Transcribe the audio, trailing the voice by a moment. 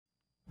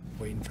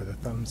waiting for the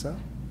thumbs up.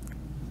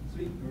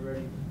 Sweet, we're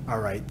ready. All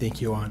right,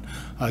 thank you, Juan.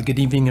 Good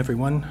evening,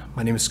 everyone.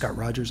 My name is Scott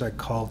Rogers. I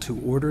call to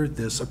order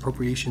this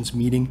appropriations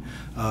meeting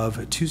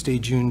of Tuesday,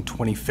 June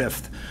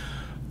 25th.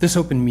 This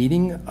open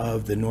meeting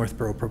of the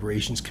Northborough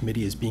Appropriations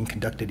Committee is being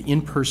conducted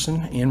in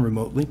person and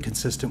remotely,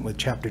 consistent with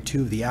Chapter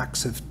 2 of the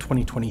Acts of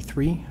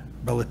 2023,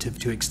 relative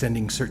to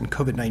extending certain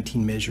COVID-19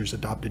 measures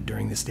adopted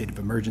during the state of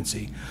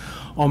emergency.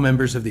 All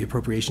members of the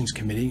Appropriations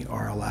Committee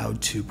are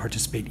allowed to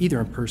participate either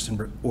in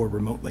person or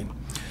remotely.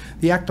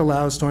 The Act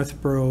allows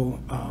Northborough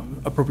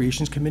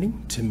Appropriations Committee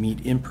to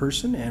meet in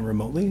person and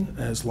remotely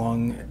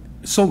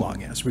so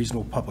long as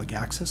reasonable public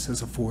access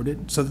is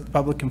afforded so that the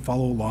public can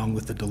follow along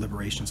with the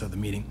deliberations of the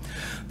meeting.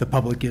 The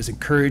public is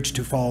encouraged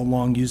to follow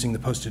along using the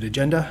posted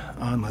agenda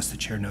unless the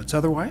chair notes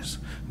otherwise.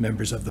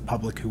 Members of the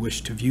public who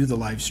wish to view the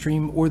live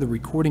stream or the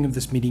recording of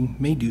this meeting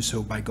may do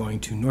so by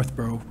going to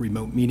Northborough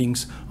Remote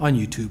Meetings on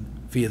YouTube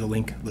via the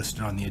link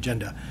listed on the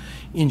agenda.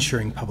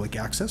 Ensuring public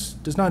access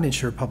does not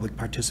ensure public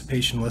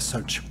participation unless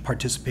such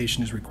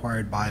participation is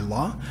required by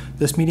law.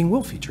 This meeting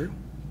will feature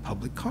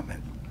public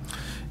comment.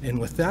 And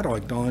with that, I'll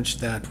acknowledge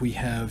that we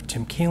have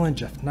Tim Kalin,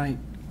 Jeff Knight,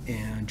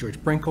 and George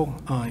Brinkle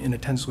in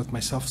attendance with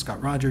myself,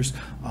 Scott Rogers.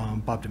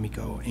 Bob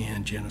D'Amico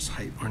and Janice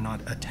Height are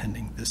not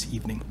attending this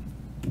evening.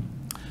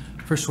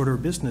 First order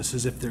of business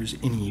is if there's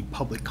any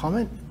public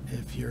comment.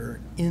 If you're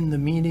in the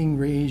meeting,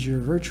 raise your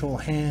virtual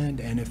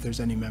hand, and if there's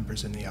any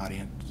members in the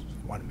audience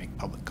who want to make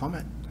public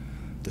comment,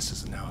 this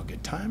is now a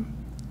good time.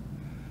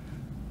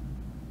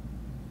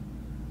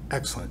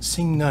 Excellent.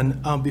 Seeing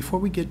none, before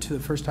we get to the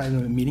first item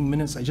of the meeting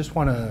minutes, I just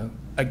want to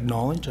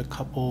acknowledge a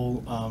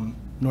couple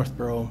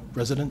Northborough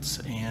residents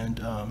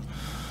and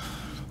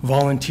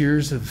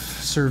volunteers of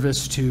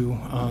service to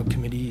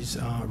committees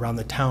around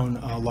the town.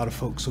 A lot of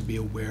folks will be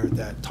aware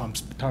that Tom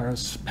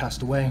Spataros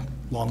passed away,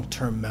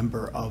 long-term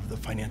member of the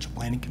Financial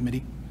Planning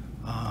Committee.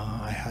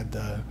 I had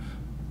the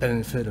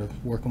benefit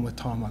of working with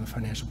Tom on the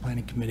Financial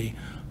Planning Committee.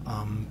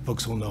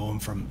 Folks will know him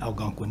from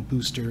Algonquin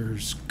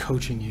Boosters,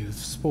 coaching youth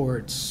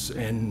sports,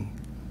 and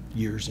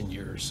years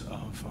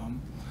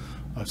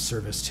of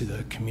service to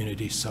the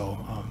community. So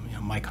you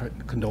know, my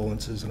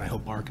condolences, and I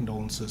hope our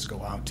condolences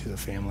go out to the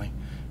family,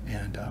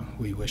 and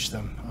we wish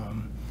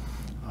them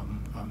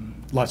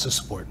lots of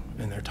support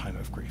in their time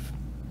of grief.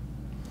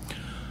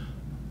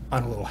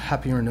 On a little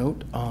happier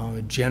note,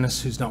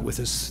 Janice, who's not with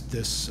us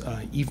this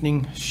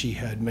evening, she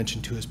had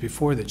mentioned to us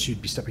before that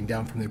she'd be stepping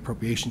down from the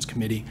Appropriations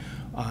Committee.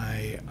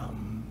 I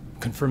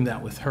confirmed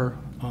that with her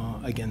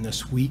again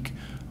this week.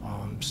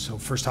 So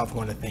first off, I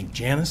want to thank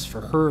Janice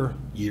for her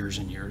years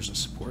and years of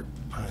support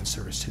and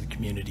service to the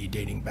community,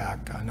 dating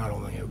back not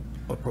only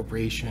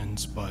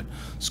appropriations, but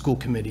school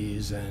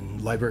committees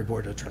and library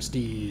board of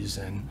trustees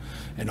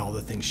and all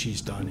the things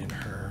she's done in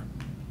her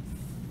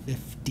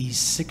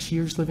 56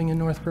 years living in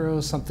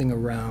Northborough, something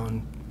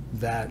around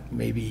that,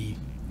 maybe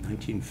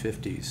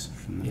 1950s.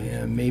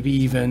 Yeah, maybe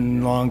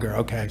even longer.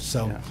 Okay,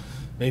 so yeah.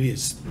 maybe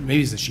it's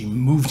that she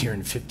moved here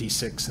in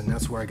 56, and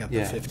that's where I got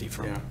the 50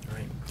 from. Yeah.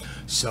 Right.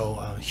 So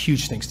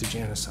huge thanks to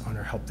Janice on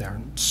her help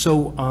there.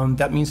 So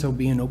that means there'll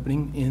be an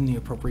opening in the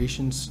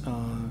appropriations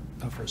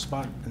for a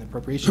spot in the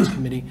Appropriations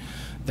Committee.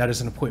 That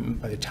is an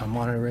appointment by the town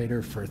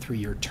moderator for a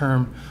 3-year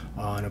term.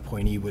 An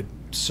appointee would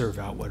serve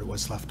out what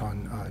was left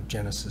on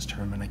Janice's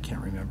term, and I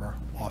can't remember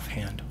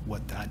offhand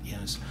what that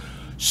is.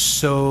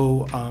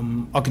 So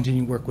I'll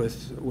continue to work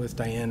with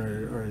Diane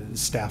or the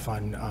staff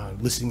on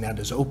listing that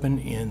as open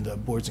in the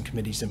Boards and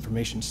Committees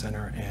Information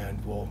Center,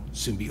 and will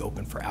soon be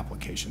open for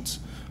applications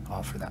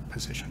for that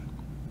position.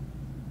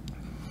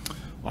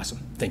 Awesome.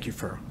 Thank you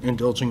for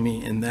indulging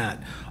me in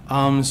that.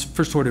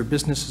 First order of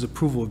business is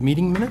approval of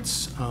meeting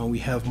minutes. We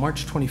have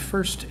March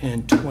 21st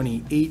and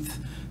 28th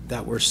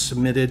that were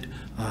submitted.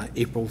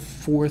 April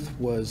 4th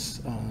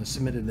was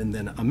submitted and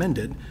then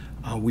amended.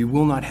 We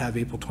will not have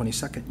April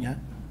 22nd yet,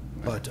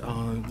 but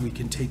we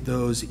can take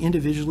those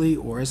individually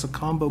or as a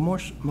combo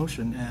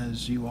motion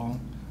as you all,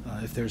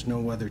 if there's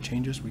no other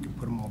changes, we can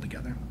put them all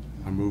together.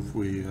 I move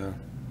we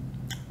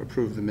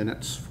approve the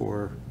minutes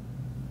for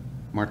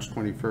March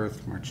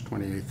 21st, March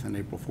 28th, and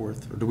April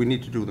 4th. Or do we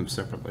need to do them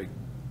separately?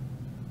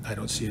 I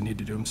don't see a need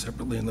to do them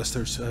separately unless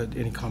there's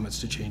any comments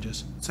to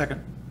changes.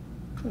 Second.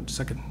 Good.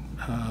 Second.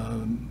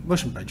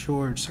 Motion by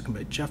George, second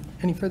by Jeff.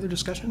 Any further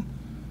discussion?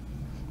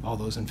 All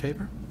those in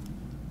favor?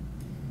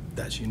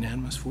 That's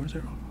unanimous,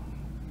 4-0.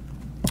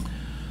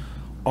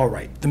 All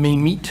right, the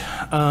main meat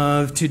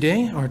of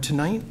today or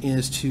tonight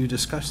is to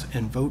discuss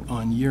and vote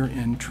on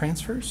year-end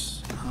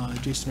transfers.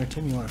 Jason or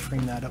Tim, you want to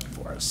frame that up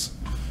for us?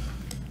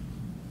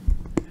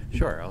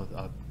 Sure,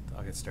 I'll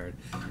get started.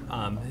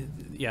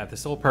 Yeah, the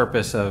sole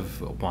purpose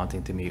of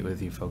wanting to meet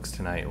with you folks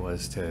tonight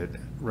was to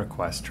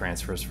request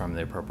transfers from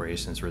the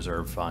Appropriations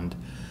Reserve Fund.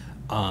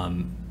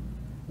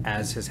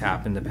 As has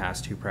happened the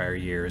past 2 prior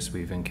years,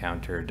 we've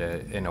encountered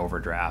an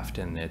overdraft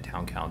in the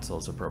town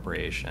council's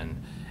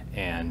appropriation,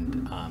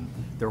 and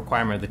the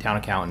requirement of the town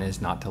accountant is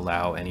not to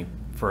allow any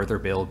further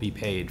bill be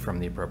paid from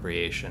the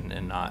appropriation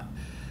and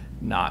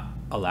not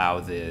allow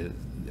the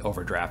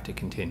overdraft to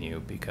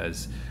continue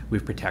because we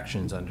have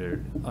protections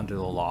under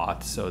the law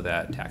so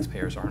that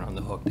taxpayers aren't on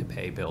the hook to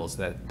pay bills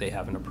that they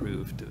haven't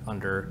approved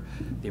under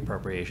the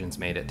appropriations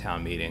made at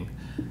town meeting.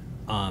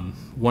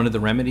 One of the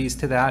remedies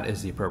to that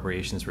is the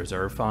Appropriations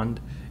Reserve Fund,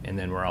 and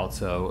then we're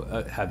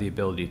also have the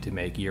ability to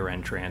make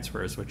year-end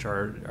transfers, which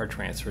are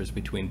transfers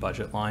between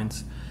budget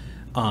lines.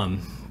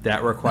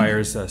 That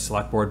requires a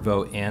select board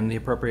vote and the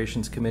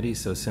Appropriations Committee,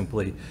 so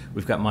simply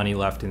we've got money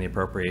left in the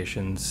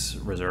Appropriations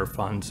Reserve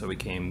Fund, so we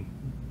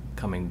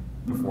coming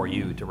before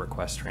you to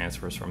request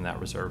transfers from that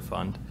reserve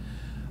fund.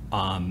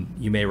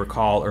 You may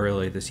recall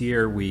earlier this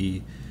year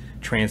we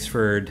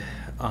transferred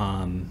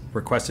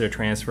requested a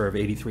transfer of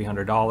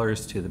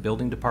 $8,300 to the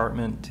building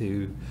department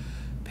to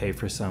pay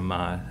for some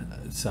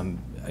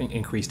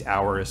increased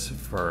hours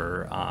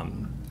for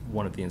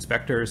one of the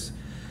inspectors.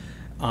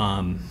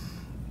 That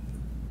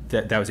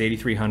was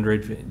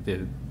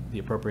 $8,300. The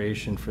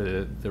appropriation for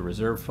the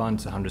reserve fund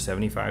is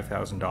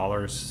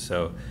 $175,000.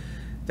 So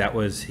that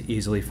was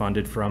easily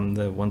funded from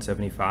the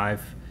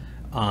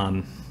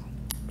 $175,000.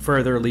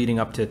 Further, leading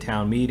up to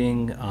town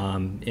meeting,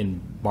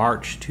 in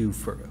March, two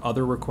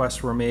other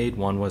requests were made.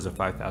 One was a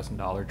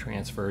 $5,000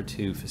 transfer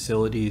to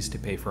facilities to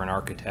pay for an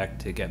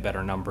architect to get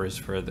better numbers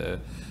for the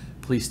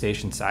police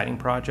station siding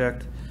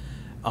project.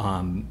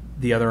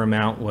 The other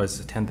amount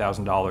was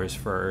 $10,000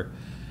 for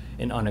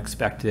an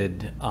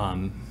unexpected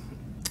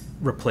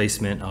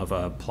replacement of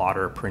a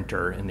plotter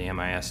printer in the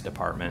MIS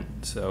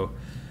department. So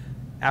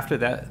after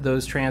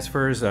those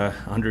transfers,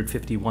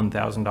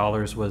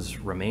 $151,000 was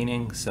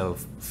remaining. So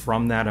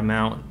from that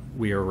amount,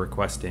 we are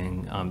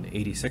requesting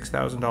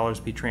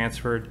 $86,000 be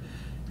transferred,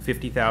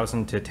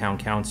 $50,000 to town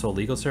council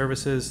legal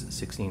services,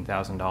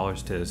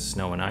 $16,000 to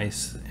snow and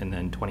ice, and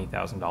then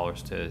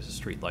 $20,000 to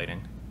street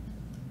lighting.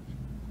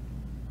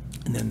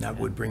 And then that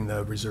would bring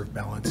the reserve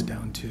balance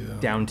down to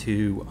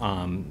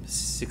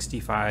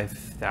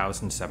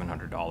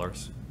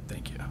 $65,700.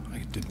 Thank you.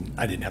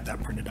 I didn't have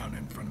that printed out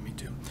in front of me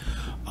too.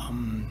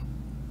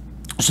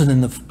 So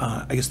then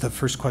I guess the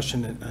first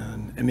question,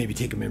 and maybe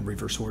take them in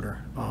reverse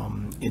order,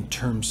 in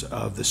terms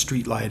of the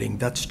street lighting,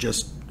 that's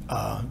just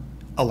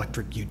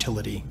electric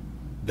utility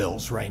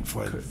bills, right?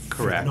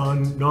 Correct.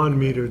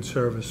 Non-metered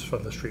service for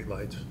the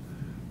streetlights.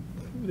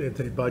 If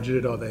they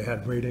budgeted or they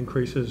had rate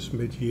increases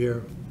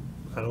mid-year,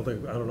 I don't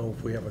know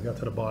if we ever got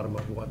to the bottom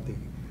of what the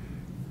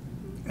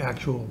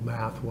actual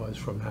math was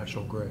from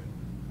National Grid.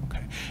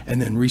 Okay.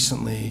 And then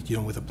recently,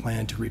 with a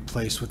plan to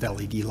replace with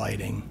LED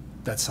lighting,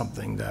 that's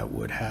something that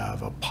would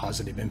have a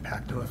positive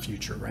impact in the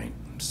future, right?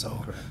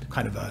 So correct.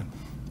 Kind of a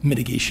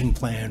mitigation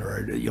plan,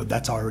 or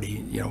that's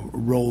already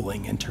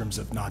rolling in terms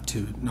of not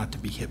to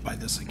be hit by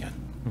this again.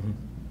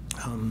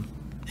 Mm-hmm.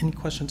 Any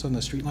questions on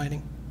the street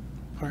lighting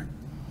part?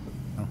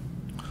 No.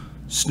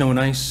 Snow and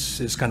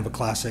ice is kind of a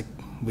classic.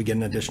 We get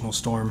an additional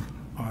storm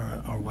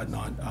or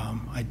whatnot.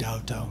 I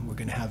doubt we're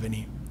going to have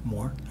any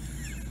more.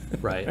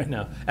 Right.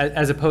 No.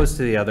 As opposed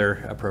to the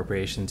other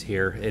appropriations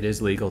here, it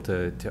is legal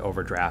to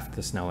overdraft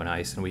the snow and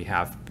ice, and we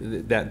have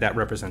that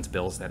represents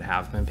bills that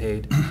have been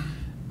paid.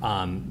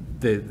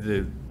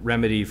 The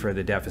remedy for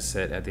the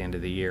deficit at the end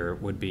of the year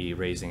would be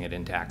raising it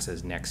in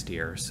taxes next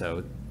year.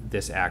 So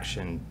this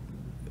action,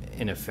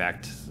 in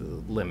effect,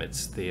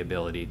 limits the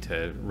ability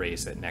to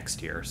raise it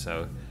next year.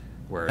 So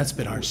that's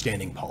been our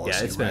standing policy.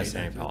 Yeah, it's been a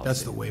standing policy.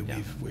 That's the way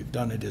we've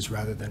done it, is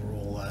rather than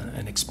roll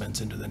an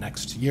expense into the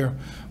next year.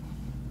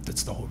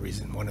 That's the whole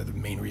reason. One of the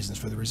main reasons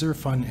for the reserve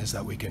fund is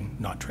that we can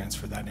not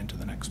transfer that into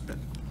the next bid.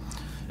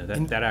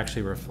 That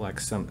actually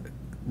reflects some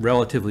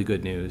relatively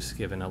good news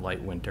given a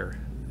light winter.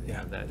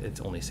 Yeah, that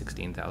it's only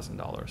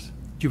 $16,000.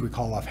 Do you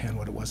recall offhand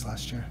what it was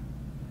last year?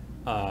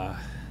 I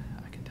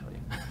can tell you.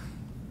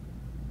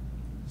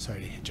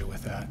 Sorry to hit you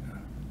with that.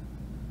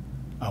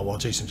 While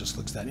Jason just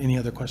looks at that. Any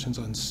other questions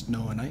on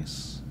snow and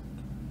ice?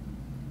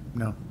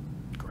 No.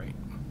 Great.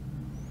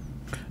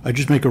 I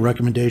just make a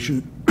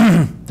recommendation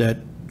that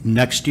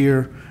next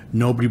year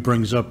nobody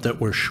brings up that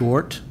we're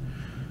short,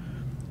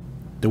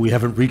 that we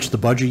haven't reached the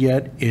budget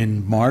yet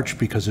in March,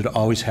 because it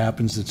always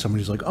happens that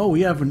somebody's like, oh,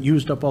 we haven't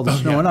used up all the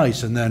snow and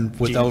ice, and then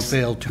without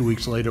fail 2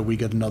 weeks later we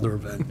get another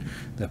event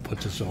that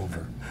puts us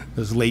over.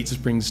 Those late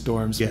spring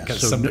storms,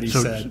 because somebody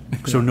said.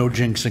 So no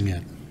jinxing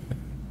it.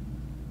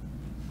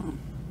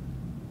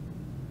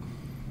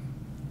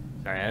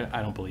 Sorry,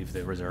 I don't believe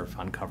the reserve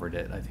fund covered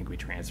it. I think we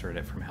transferred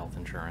it from health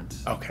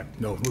insurance. Okay,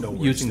 no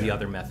using the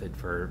other method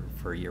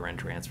for year-end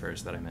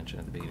transfers that I mentioned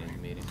at the beginning of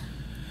the meeting.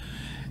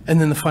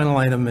 And then the final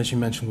item, as you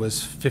mentioned,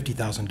 was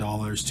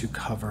 $50,000 to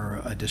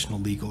cover additional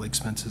legal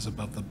expenses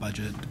above the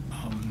budget.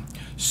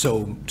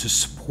 So to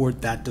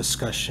support that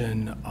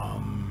discussion,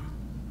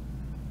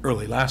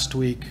 early last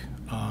week,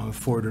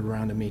 forwarded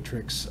around a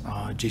matrix.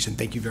 Jason,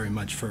 thank you very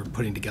much for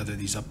putting together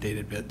these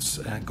updated bits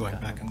and going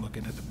back and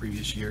looking at the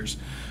previous years.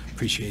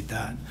 Appreciate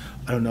that.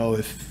 I don't know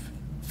if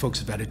folks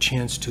have had a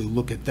chance to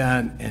look at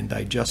that and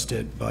digest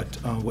it, but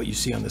what you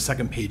see on the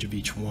second page of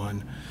each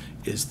one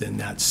is then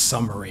that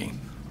summary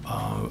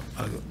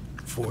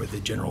for the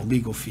general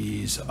legal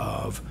fees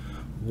of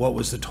what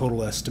was the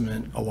total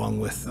estimate, along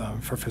with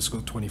for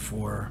fiscal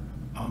 '24,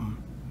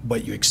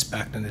 but you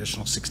expect an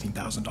additional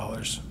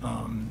 $16,000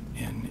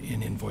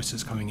 in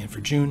invoices coming in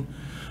for June.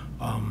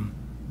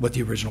 What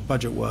the original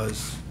budget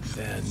was,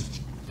 then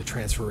the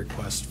transfer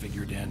request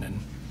figured in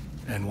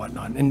and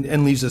whatnot,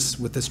 and leaves us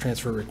with this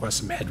transfer request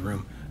some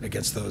headroom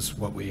against those,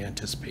 what we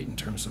anticipate in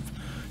terms of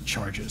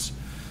charges.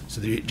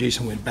 So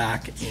Jason went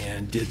back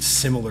and did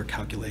similar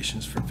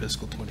calculations for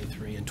fiscal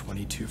 23 and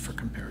 22 for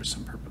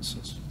comparison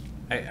purposes.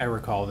 I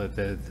recall that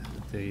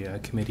the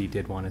committee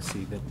did want to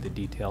see the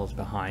details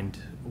behind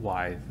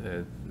why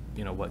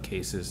what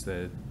cases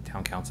the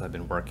town council have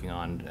been working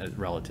on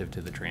relative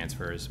to the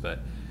transfers, but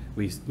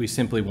we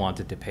simply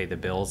wanted to pay the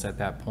bills at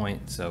that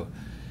point. So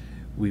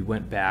we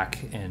went back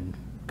and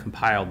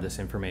compiled this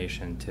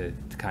information to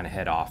kind of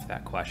head off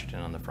that question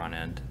on the front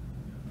end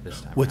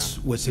this time.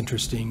 What's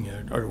interesting,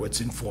 or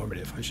what's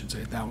informative, I should say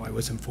it that way,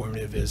 what's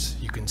informative is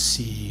you can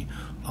see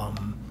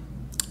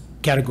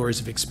categories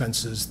of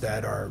expenses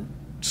that are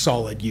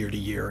solid year to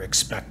year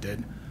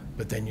expected,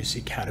 but then you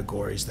see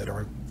categories that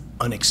are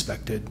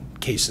unexpected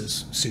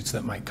cases, suits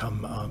that might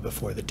come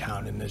before the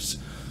town, and it's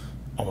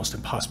almost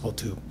impossible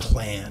to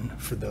plan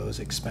for those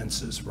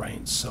expenses,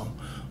 right? So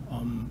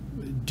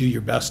do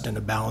your best in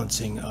a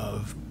balancing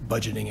of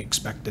budgeting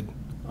expected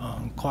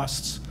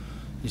costs.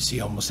 You see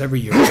almost every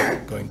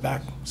year going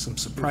back some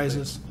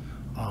surprises,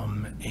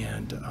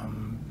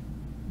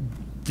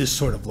 this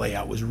sort of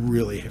layout was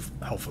really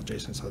helpful,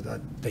 Jason,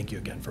 so thank you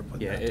again for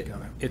putting that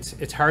together.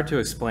 It's hard to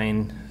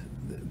explain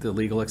the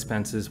legal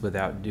expenses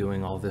without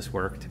doing all this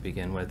work to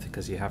begin with,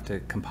 because you have to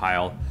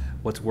compile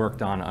what's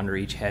worked on under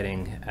each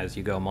heading as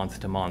you go month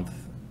to month,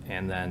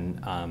 and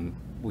then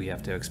we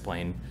have to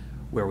explain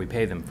where we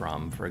pay them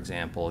from. For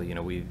example,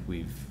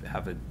 we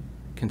have a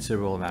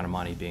considerable amount of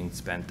money being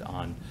spent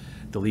on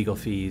the legal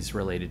fees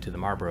related to the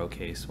Marlboro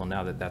case. Well,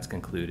 now that that's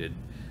concluded,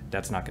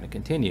 that's not going to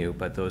continue,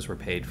 but those were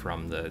paid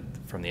from the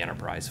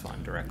enterprise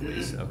fund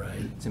directly. So right.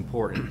 It's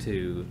important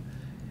to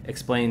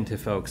explain to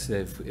folks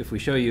that if we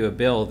show you a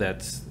bill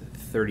that's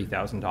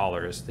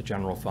 $30,000, the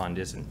general fund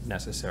isn't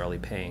necessarily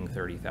paying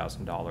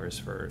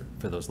 $30,000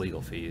 for those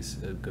legal fees.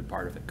 A good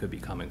part of it could be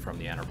coming from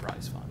the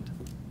enterprise fund.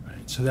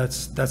 Right. So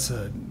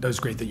that was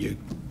great that you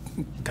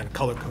kind of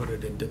color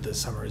coded and did the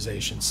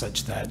summarization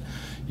such that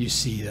you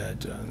see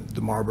that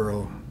the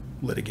Marlboro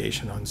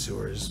litigation on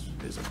sewers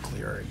is a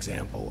clear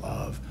example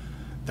of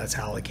that's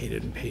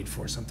allocated and paid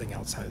for something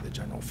outside of the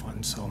general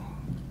fund. So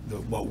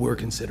what we're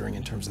considering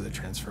in terms of the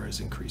transfer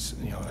is increase,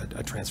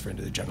 a transfer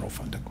into the general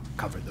fund to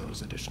cover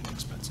those additional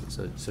expenses.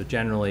 So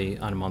generally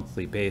on a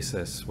monthly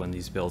basis, when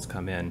these bills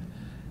come in,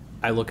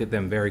 I look at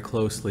them very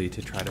closely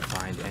to try to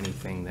find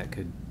anything that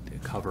could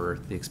cover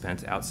the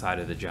expense outside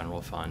of the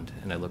general fund,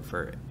 and I look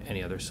for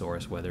any other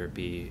source, whether it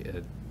be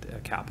a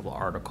capital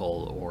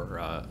article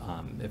or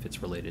if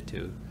it's related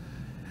to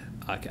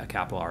a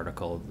capital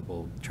article,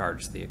 we'll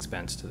charge the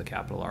expense to the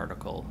capital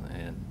article,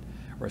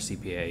 or a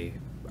CPA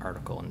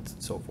article and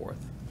so forth.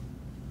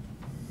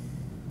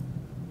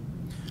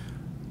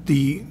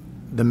 The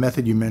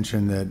method you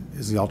mentioned that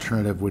is the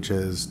alternative, which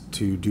is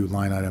to do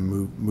line item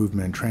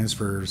movement and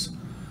transfers.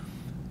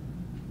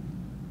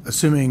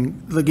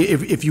 Assuming, like,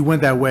 if you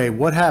went that way,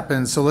 what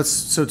happens?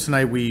 So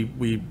tonight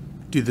we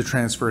do the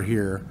transfer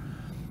here.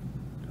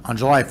 On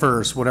July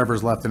 1st,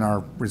 whatever's left in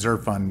our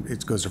reserve fund,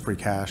 it goes to free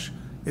cash.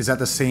 Is that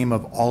the same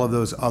of all of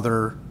those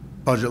other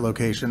budget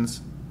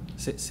locations?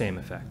 Same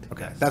effect.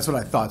 Okay, that's what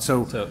I thought.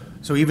 So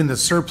even the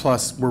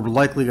surplus we're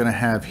likely going to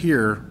have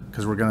here,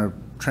 because we're going to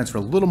transfer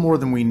a little more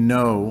than we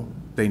know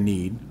they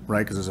need, right?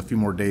 Because there's a few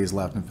more days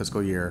left in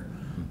fiscal year.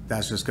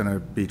 That's just going to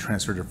be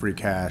transferred to free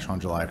cash on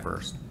July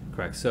 1st.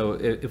 Correct. So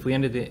if we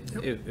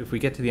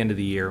get to the end of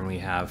the year and we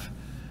have,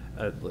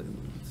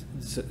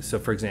 so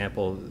for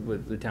example,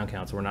 with the town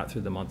council, we're not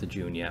through the month of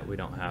June yet. We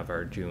don't have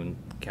our June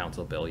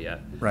council bill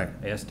yet. Right.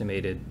 I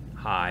estimated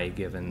high,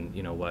 given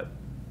what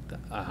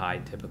a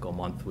high typical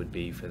month would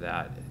be for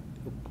that.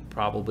 It'll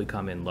probably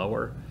come in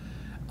lower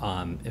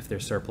if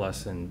there's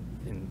surplus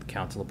in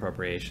council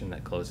appropriation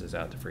that closes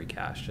out to free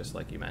cash, just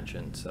like you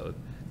mentioned. So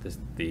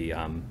the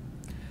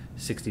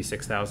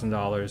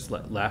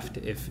 $66,000 left,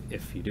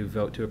 if you do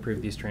vote to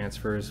approve these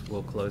transfers,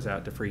 will close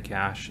out to free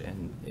cash.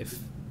 And if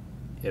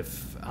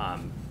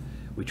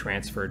we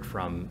transferred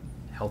from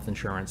health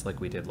insurance like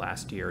we did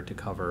last year to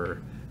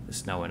cover the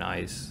snow and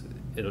ice,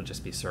 it'll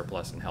just be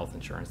surplus and health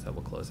insurance that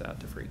will close out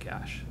to free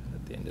cash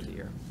at the end of the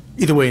year.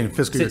 Either way, in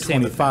fiscal year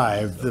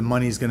 25, the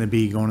money's going to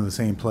be going to the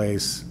same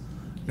place,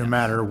 no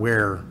matter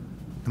where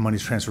the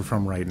money's transferred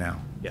from right now.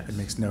 Yes. It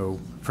makes no,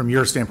 from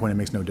your standpoint, it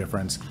makes no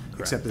difference,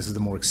 except this is the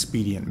more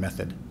expedient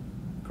method.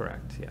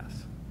 Correct, yes.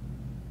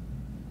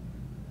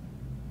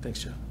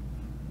 Thanks, Joe.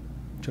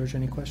 George,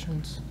 any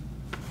questions?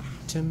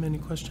 Tim, any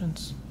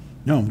questions?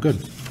 No, I'm good.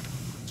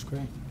 That's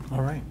great.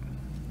 All right.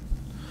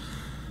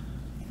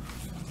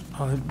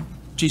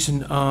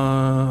 Jason,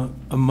 a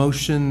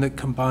motion that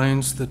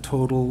combines the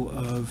total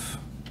of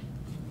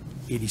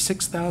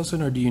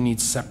 86,000, or do you need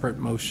separate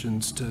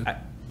motions to?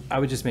 I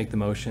would just make the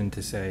motion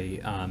to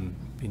say,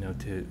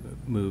 to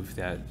move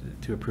that,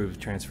 to approve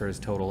transfers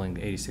totaling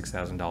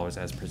 $86,000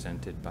 as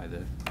presented by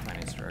the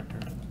Finance Finance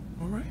Director.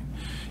 All right.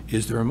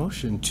 Is there a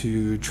motion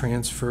to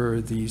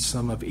transfer the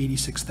sum of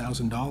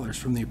 $86,000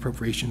 from the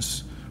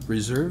appropriations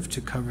reserve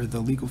to cover the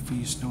legal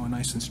fees, snow and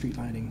ice, and street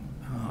lighting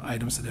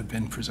items that have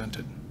been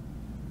presented?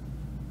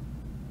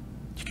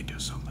 You can do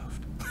so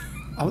moved.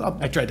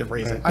 I tried to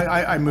phrase it.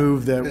 I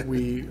move that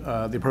we,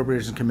 the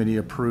Appropriations Committee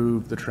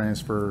approve the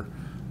transfer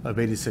of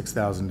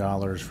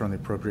 $86,000 from the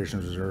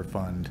Appropriations Reserve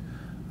Fund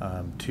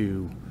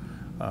to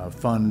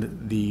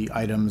fund the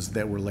items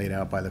that were laid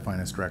out by the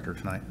Finance Director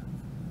tonight.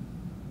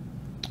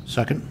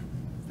 Second?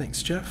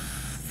 Thanks, Jeff.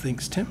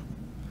 Thanks, Tim.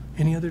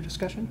 Any other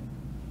discussion?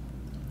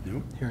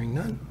 Nope. Hearing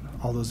none.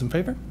 All those in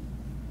favor?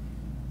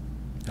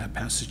 That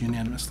passes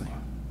unanimously.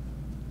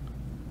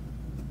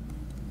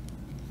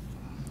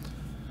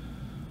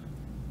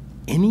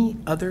 Any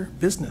other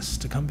business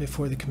to come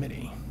before the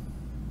committee?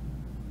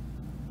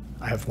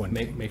 I have one.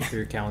 Make sure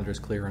your calendar is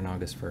clear on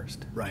August 1st.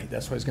 Right,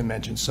 that's what I was going to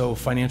mention. So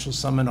Financial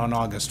Summit on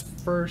August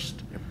 1st.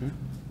 Do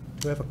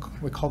we have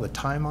we call the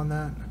time on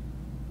that?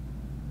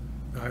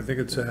 I think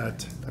it's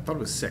at, I thought it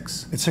was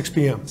 6. it's 6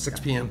 PM. 6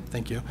 PM,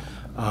 thank you.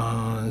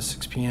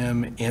 6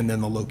 PM, and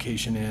then the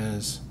location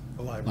is?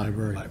 The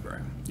library.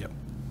 Library, yep.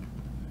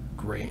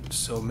 Great,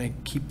 so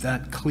keep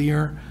that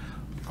clear.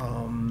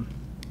 And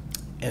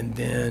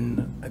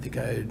then I think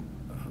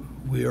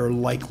we are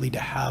likely to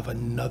have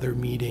another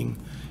meeting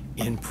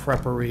in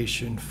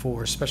preparation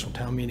for special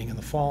town meeting in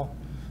the fall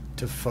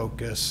to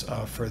focus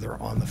further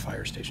on the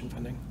fire station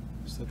funding.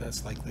 So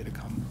that's likely to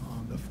come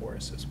before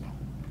us as well.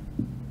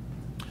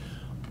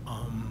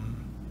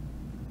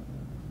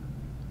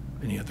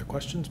 Any other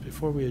questions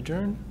before we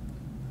adjourn?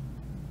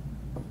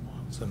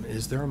 Awesome.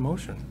 Is there a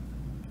motion?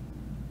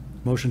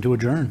 Motion to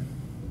adjourn.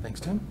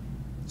 Thanks, Tim.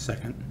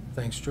 Second.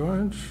 Thanks,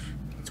 George.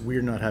 It's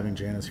weird not having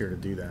Janice here to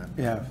do that.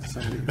 Yeah.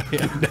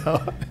 Yeah,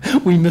 no,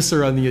 we miss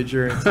her on the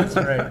adjournance. That's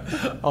right.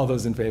 All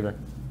those in favor?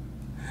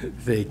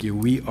 Thank you.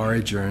 We are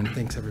adjourned.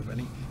 Thanks,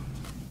 everybody.